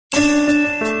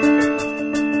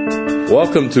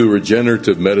Welcome to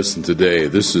Regenerative Medicine Today.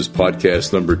 This is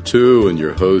podcast number 2, and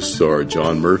your hosts are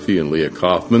John Murphy and Leah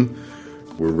Kaufman.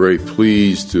 We're very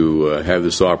pleased to have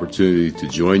this opportunity to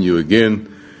join you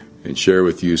again and share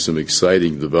with you some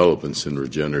exciting developments in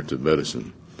regenerative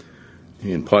medicine.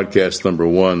 In podcast number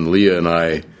 1, Leah and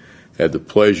I had the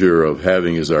pleasure of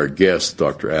having as our guest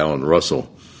Dr. Alan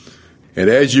Russell. And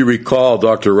as you recall,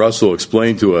 Dr. Russell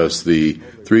explained to us the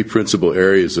 3 principal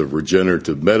areas of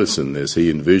regenerative medicine as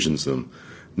he envisions them,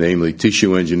 namely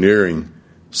tissue engineering,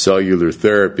 cellular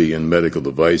therapy, and medical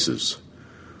devices.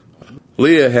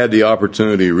 Leah had the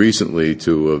opportunity recently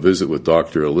to visit with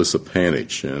Dr. Alyssa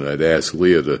Panich, and I'd ask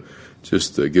Leah to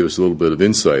just give us a little bit of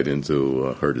insight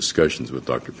into her discussions with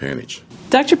Dr. Panich.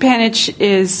 Dr. Panich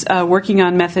is working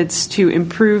on methods to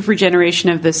improve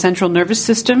regeneration of the central nervous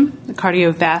system, the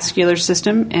cardiovascular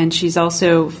system, and she's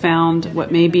also found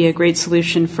what may be a great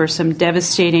solution for some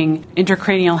devastating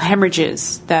intracranial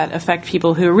hemorrhages that affect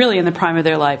people who are really in the prime of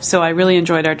their life. So I really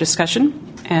enjoyed our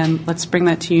discussion, and let's bring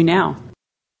that to you now.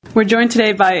 We're joined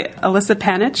today by Alyssa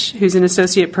Panich, who's an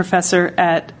associate professor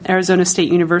at Arizona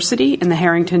State University in the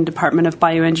Harrington Department of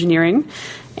Bioengineering,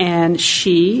 and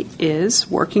she is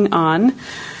working on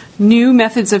new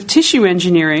methods of tissue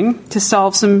engineering to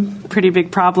solve some pretty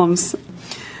big problems,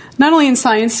 not only in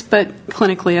science, but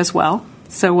clinically as well.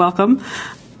 So welcome.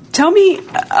 Tell me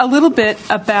a little bit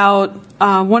about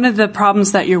one of the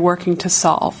problems that you're working to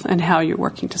solve and how you're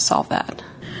working to solve that.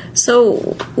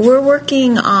 So we're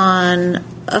working on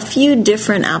a few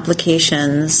different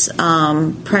applications.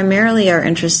 Primarily our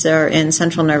interests are in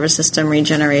central nervous system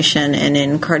regeneration and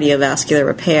in cardiovascular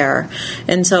repair.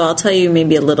 And so I'll tell you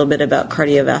maybe a little bit about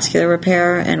cardiovascular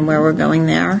repair and where we're going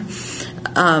there.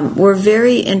 We're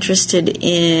very interested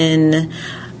in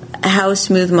how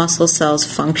smooth muscle cells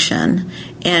function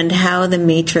and how the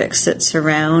matrix that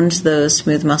surrounds those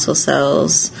smooth muscle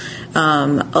cells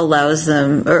allows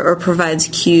them or provides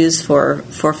cues for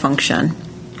function.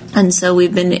 And so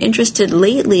we've been interested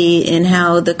lately in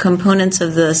how the components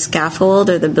of the scaffold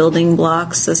or the building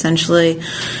blocks essentially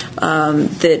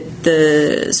that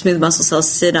the smooth muscle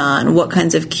cells sit on, what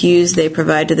kinds of cues they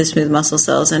provide to the smooth muscle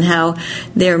cells, and how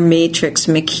their matrix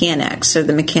mechanics, or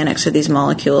the mechanics of these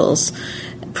molecules,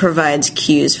 provides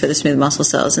cues for the smooth muscle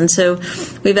cells. And so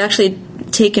we've actually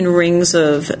taken rings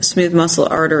of smooth muscle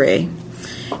artery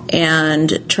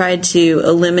and tried to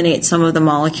eliminate some of the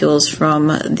molecules from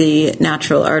the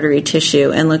natural artery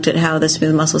tissue and looked at how the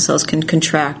smooth muscle cells can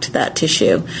contract that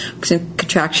tissue. Because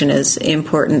contraction is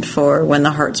important for when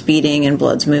the heart's beating and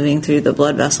blood's moving through the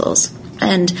blood vessels.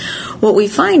 And what we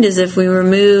find is if we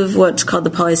remove what's called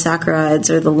the polysaccharides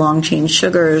or the long-chain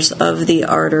sugars of the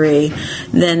artery,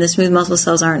 then the smooth muscle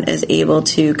cells aren't as able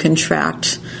to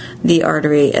contract the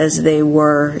artery as they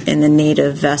were in the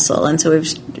native vessel. And so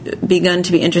we've begun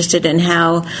to be interested in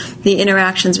how the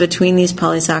interactions between these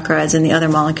polysaccharides and the other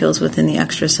molecules within the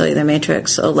extracellular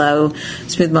matrix allow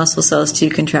smooth muscle cells to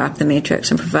contract the matrix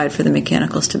and provide for the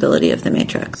mechanical stability of the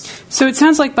matrix. So it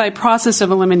sounds like by process of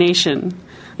elimination,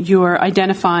 you're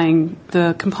identifying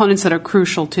the components that are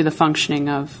crucial to the functioning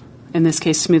of, in this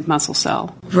case, smooth muscle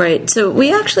cell. Right. So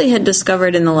we actually had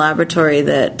discovered in the laboratory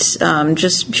that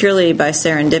just purely by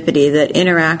serendipity that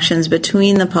interactions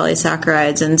between the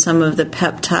polysaccharides and some of the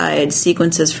peptide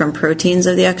sequences from proteins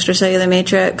of the extracellular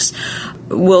matrix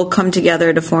will come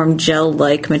together to form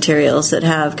gel-like materials that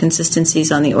have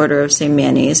consistencies on the order of, say,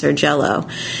 mayonnaise or Jell-O.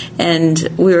 And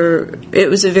it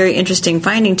was a very interesting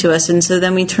finding to us. And so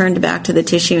then we turned back to the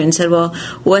tissue and said, well,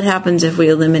 what happens if we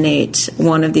eliminate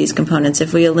one of these components?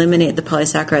 If we eliminate the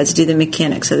polysaccharides, do the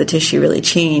mechanics of the tissue really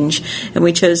change? And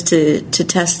we chose to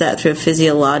test that through a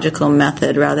physiological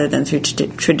method rather than through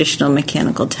traditional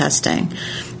mechanical testing.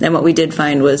 And what we did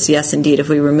find was, yes, indeed, if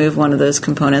we remove one of those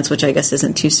components, which I guess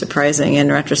isn't too surprising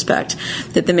in retrospect,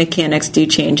 that the mechanics do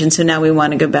change. And so now we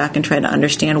want to go back and try to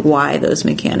understand why those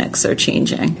mechanics are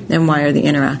changing and why are the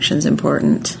interactions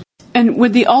important. And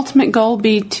would the ultimate goal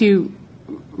be to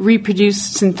reproduce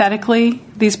synthetically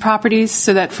these properties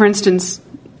so that, for instance,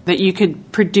 that you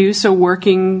could produce a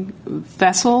working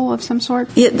vessel of some sort?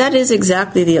 Yeah, that is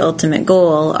exactly the ultimate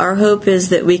goal. Our hope is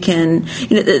that we can,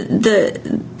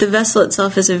 the vessel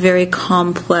itself is a very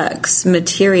complex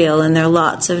material, and there are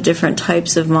lots of different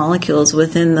types of molecules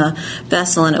within the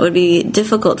vessel, and it would be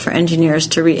difficult for engineers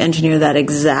to re-engineer that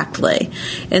exactly.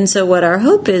 And so what our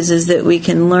hope is that we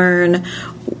can learn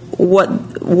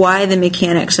why the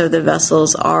mechanics of the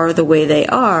vessels are the way they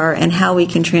are, and how we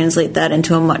can translate that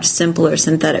into a much simpler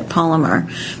synthetic polymer.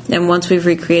 And once we've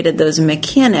recreated those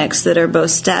mechanics that are both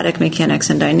static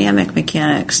mechanics and dynamic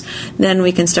mechanics, then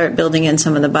we can start building in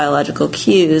some of the biological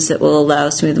cues that will allow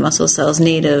smooth muscle cells,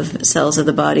 native cells of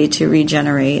the body, to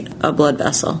regenerate a blood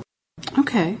vessel.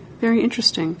 Okay, very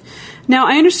interesting. Now,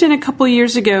 I understand a couple of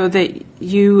years ago that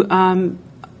you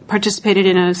participated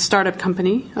in a startup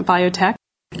company, a biotech.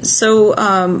 So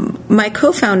my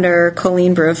co-founder,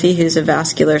 Colleen Brophy, who's a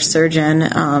vascular surgeon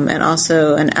and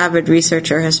also an avid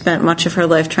researcher, has spent much of her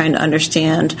life trying to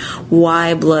understand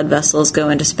why blood vessels go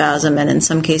into spasm, and in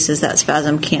some cases that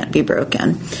spasm can't be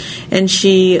broken. And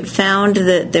she found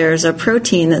that there's a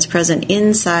protein that's present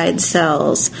inside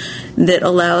cells that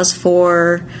allows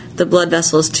for the blood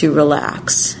vessels to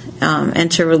relax and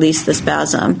to release the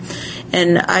spasm.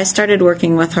 And I started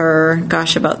working with her,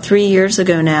 about 3 years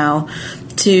ago now,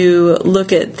 to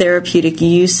look at therapeutic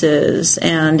uses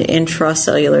and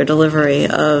intracellular delivery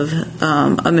of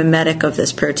a mimetic of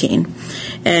this protein.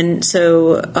 And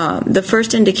so the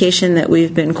first indication that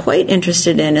we've been quite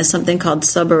interested in is something called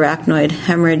subarachnoid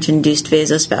hemorrhage-induced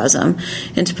vasospasm.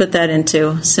 And to put that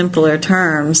into simpler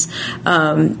terms,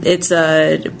 it's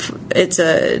a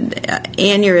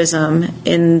aneurysm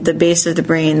in the base of the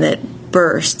brain that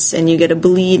bursts, and you get a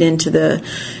bleed into the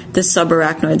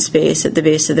subarachnoid space at the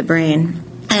base of the brain.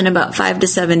 And about 5 to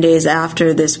 7 days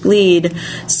after this bleed,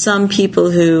 some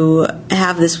people who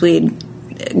have this bleed,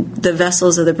 the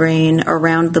vessels of the brain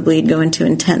around the bleed go into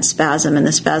intense spasm, and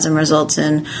the spasm results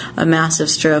in a massive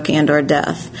stroke and or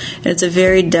death. And it's a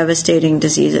very devastating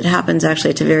disease. It happens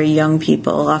actually to very young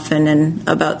people, often in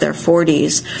about their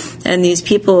 40s. And these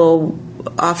people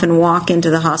often walk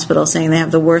into the hospital saying they have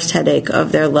the worst headache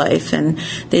of their life, and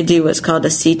they do what's called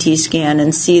a CT scan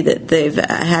and see that they've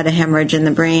had a hemorrhage in the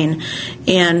brain.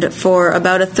 And for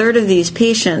about a third of these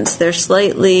patients, they're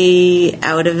slightly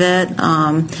out of it,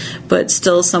 but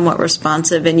still somewhat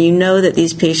responsive. And you know that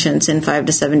these patients in 5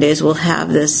 to 7 days will have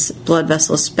this blood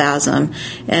vessel spasm,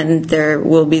 and there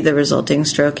will be the resulting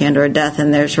stroke and or death.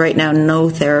 And there's right now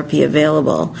no therapy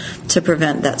available to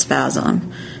prevent that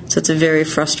spasm. So it's a very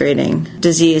frustrating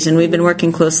disease. And we've been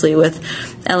working closely with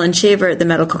Ellen Shaver at the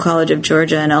Medical College of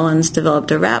Georgia, and Ellen's developed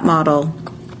a rat model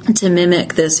to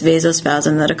mimic this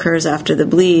vasospasm that occurs after the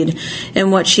bleed.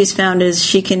 And what she's found is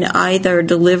she can either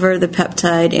deliver the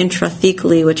peptide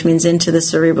intrathecally, which means into the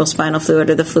cerebral spinal fluid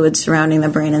or the fluid surrounding the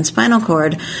brain and spinal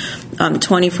cord,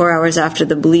 24 hours after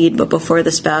the bleed but before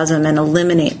the spasm, and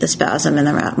eliminate the spasm in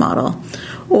the rat model.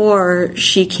 Or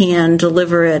she can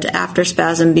deliver it after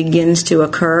spasm begins to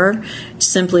occur,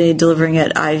 simply delivering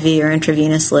it IV or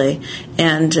intravenously,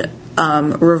 and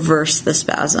reverse the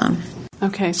spasm.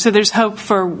 Okay, so there's hope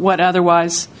for what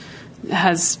otherwise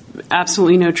has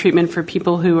absolutely no treatment for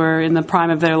people who are in the prime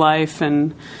of their life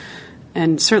and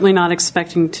certainly not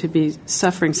expecting to be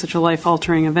suffering such a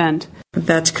life-altering event.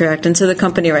 That's correct. And so the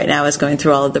company right now is going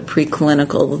through all of the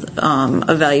preclinical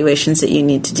evaluations that you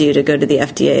need to do to go to the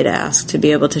FDA to ask to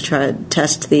be able to try to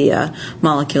test the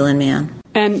molecule in man.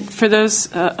 And for those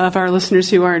of our listeners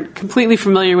who aren't completely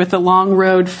familiar with the long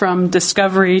road from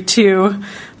discovery to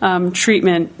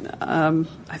treatment,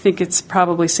 I think it's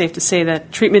probably safe to say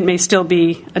that treatment may still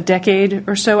be a decade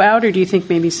or so out, or do you think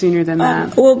maybe sooner than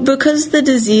that? Well, because the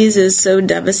disease is so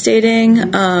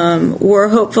devastating, we're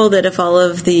hopeful that if all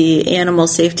of the animal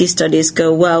safety studies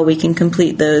go well, we can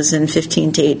complete those in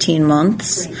 15 to 18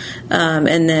 months,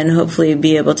 and then hopefully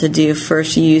be able to do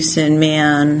first use in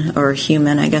man, or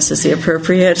human, I guess is the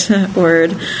appropriate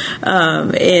word,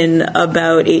 in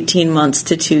about 18 months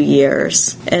to 2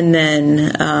 years. And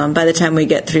then by the time we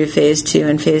get through phase 2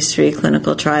 and phase 3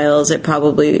 clinical trials, it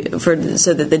probably,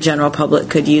 so that the general public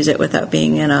could use it without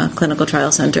being in a clinical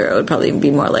trial center, it would probably be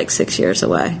more like 6 years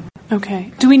away.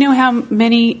 Okay. Do we know how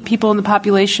many people in the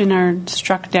population are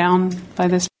struck down by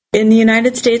this? In the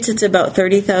United States, it's about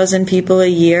 30,000 people a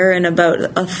year, and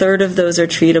about a third of those are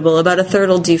treatable. About a third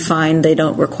will do fine. They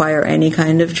don't require any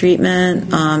kind of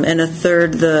treatment. And a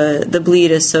third, the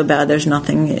bleed is so bad, there's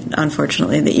nothing,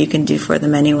 unfortunately, that you can do for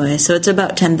them anyway. So it's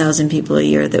about 10,000 people a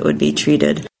year that would be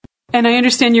treated. And I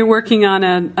understand you're working on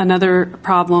another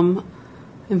problem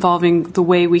involving the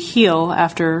way we heal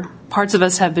after parts of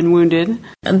us have been wounded.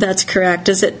 That's correct.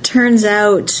 As it turns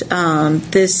out,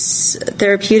 this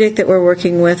therapeutic that we're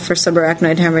working with for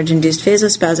subarachnoid hemorrhage-induced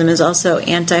vasospasm is also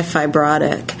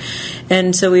antifibrotic.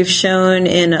 And so we've shown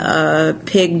in a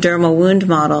pig dermal wound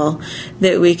model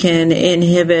that we can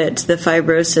inhibit the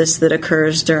fibrosis that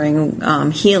occurs during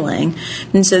healing.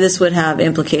 And so this would have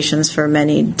implications for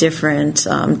many different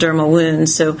dermal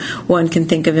wounds. So one can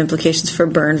think of implications for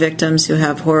burn victims who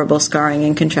have horrible scarring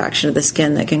and contraction of the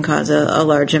skin that can cause a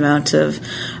large amount of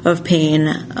pain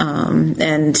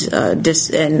and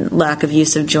lack of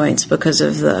use of joints because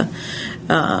of the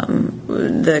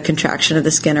contraction of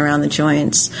the skin around the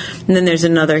joints. And then there's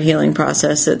another healing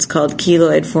process that's called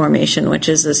keloid formation, which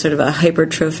is a sort of a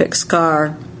hypertrophic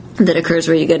scar that occurs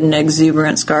where you get an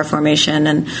exuberant scar formation.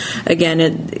 And again,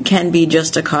 it can be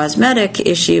just a cosmetic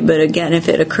issue, but again, if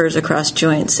it occurs across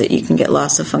joints, that you can get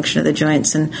loss of function of the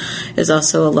joints and is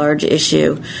also a large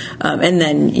issue. And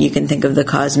then you can think of the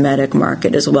cosmetic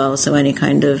market as well. So any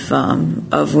kind of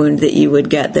wound that you would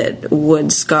get that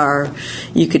would scar,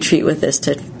 you could treat with this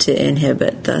to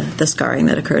inhibit the scarring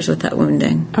that occurs with that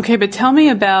wounding. Okay, but tell me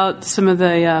about some of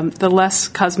the less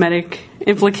cosmetic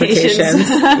implications.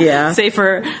 Yeah. Say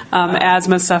for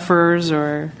asthma sufferers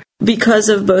or... Because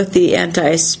of both the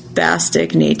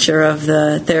anti-spastic nature of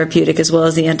the therapeutic as well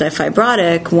as the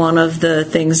anti-fibrotic, one of the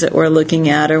things that we're looking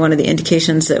at, or one of the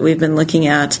indications that we've been looking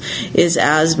at, is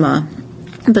asthma.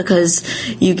 Because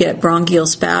you get bronchial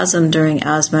spasm during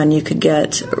asthma, and you could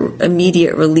get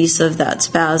immediate release of that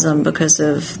spasm because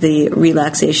of the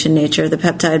relaxation nature of the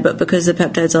peptide. But because the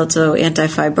peptide's also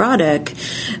anti-fibrotic,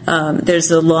 there's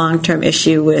a long-term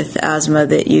issue with asthma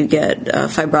that you get a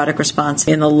fibrotic response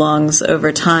in the lungs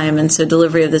over time. And so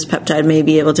delivery of this peptide may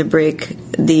be able to break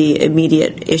the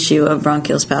immediate issue of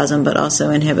bronchial spasm, but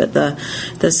also inhibit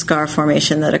the scar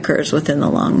formation that occurs within the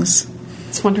lungs.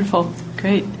 It's wonderful.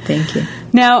 Great. Thank you.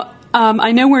 Now,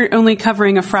 I know we're only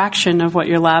covering a fraction of what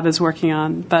your lab is working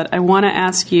on, but I want to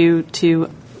ask you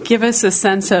to give us a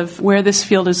sense of where this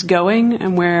field is going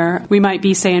and where we might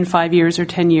be, say, in 5 years or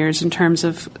 10 years in terms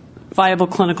of viable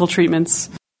clinical treatments.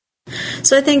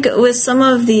 So I think with some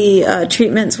of the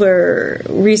treatments where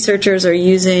researchers are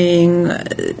using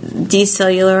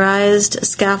decellularized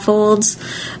scaffolds,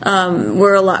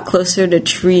 we're a lot closer to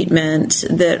treatment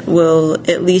that will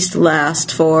at least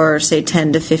last for, say,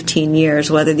 10 to 15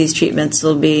 years. Whether these treatments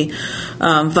will be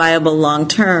viable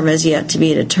long-term is yet to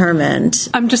be determined.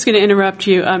 I'm just going to interrupt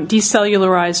you.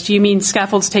 Decellularized, do you mean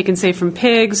scaffolds taken, say, from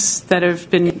pigs that have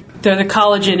been... They're the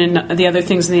collagen and the other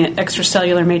things in the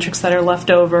extracellular matrix that are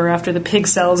left over after the pig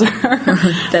cells are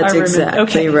That's exactly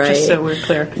okay, right. Just so we're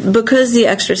clear. Because the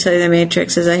extracellular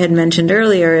matrix, as I had mentioned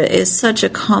earlier, is such a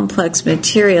complex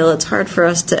material, it's hard for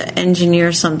us to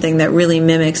engineer something that really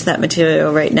mimics that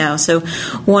material right now. So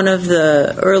one of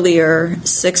the earlier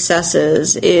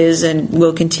successes is, and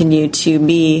will continue to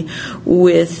be,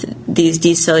 with these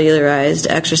decellularized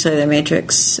extracellular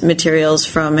matrix materials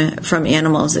from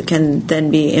animals that can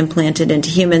then be implanted into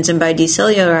humans. And by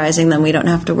decellularizing them, we don't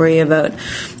have to worry about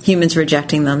humans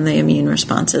rejecting them, the immune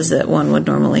responses that one would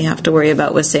normally have to worry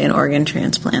about with, say, an organ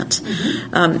transplant.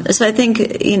 Mm-hmm. So I think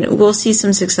we'll see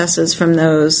some successes from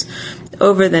those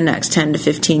over the next 10 to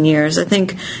 15 years. I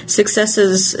think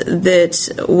successes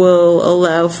that will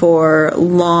allow for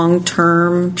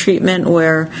long-term treatment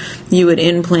where you would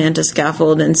implant a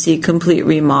scaffold and see complete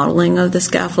remodeling of the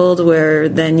scaffold, where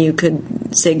then you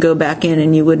could, say, go back in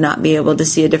and you would not be able to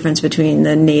see a difference between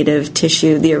the native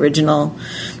tissue, the original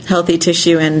healthy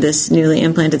tissue, and this newly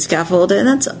implanted scaffold. And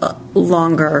that's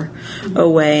longer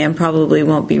away and probably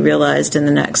won't be realized in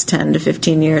the next 10 to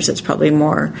 15 years. It's probably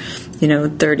more,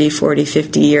 30, 40,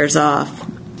 50 years off.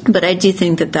 But I do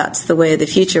think that that's the way of the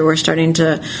future. We're starting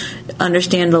to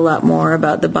understand a lot more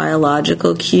about the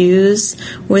biological cues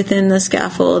within the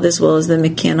scaffold as well as the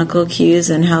mechanical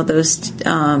cues and how those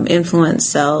influence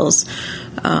cells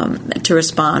to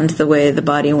respond the way the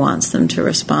body wants them to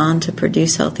respond to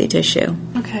produce healthy tissue.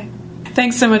 Okay.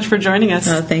 Thanks so much for joining us.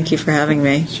 Oh, thank you for having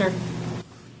me. Sure.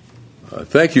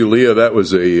 Thank you, Leah. That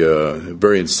was a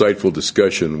very insightful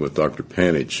discussion with Dr.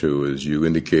 Panich, who, as you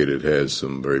indicated, has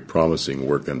some very promising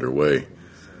work underway.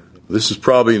 This is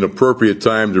probably an appropriate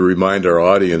time to remind our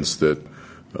audience that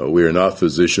we are not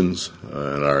physicians,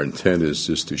 and our intent is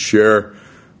just to share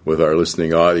with our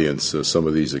listening audience some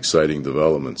of these exciting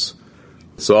developments.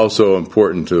 It's also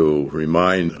important to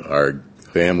remind our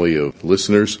family of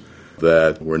listeners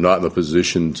that we're not in a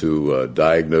position to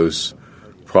diagnose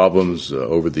problems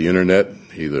over the internet,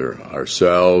 either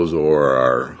ourselves or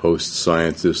our host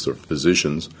scientists or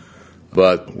physicians,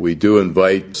 but we do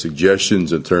invite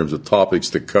suggestions in terms of topics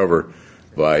to cover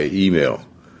by email.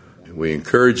 We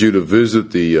encourage you to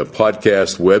visit the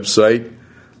podcast website,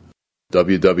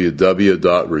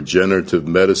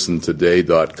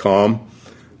 www.regenerativemedicinetoday.com.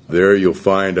 There you'll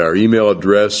find our email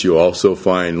address. You'll also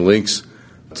find links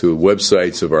to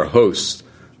websites of our hosts.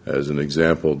 As an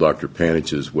example, Dr.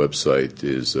 Panich's website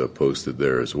is posted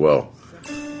there as well.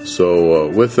 So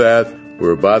with that,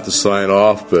 we're about to sign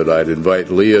off, but I'd invite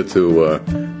Leah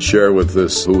to share with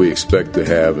us who we expect to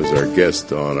have as our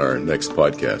guest on our next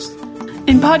podcast.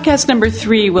 In podcast number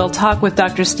 3, we'll talk with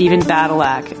Dr. Stephen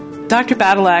Badylak. Dr.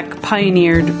 Badylak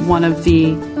pioneered one of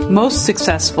the most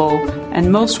successful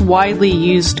and most widely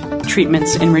used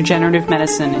treatments in regenerative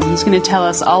medicine, and he's going to tell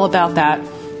us all about that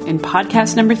in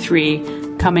podcast number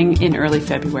 3, coming in early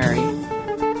February.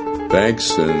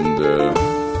 Thanks, and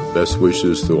best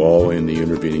wishes to all in the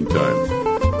intervening time.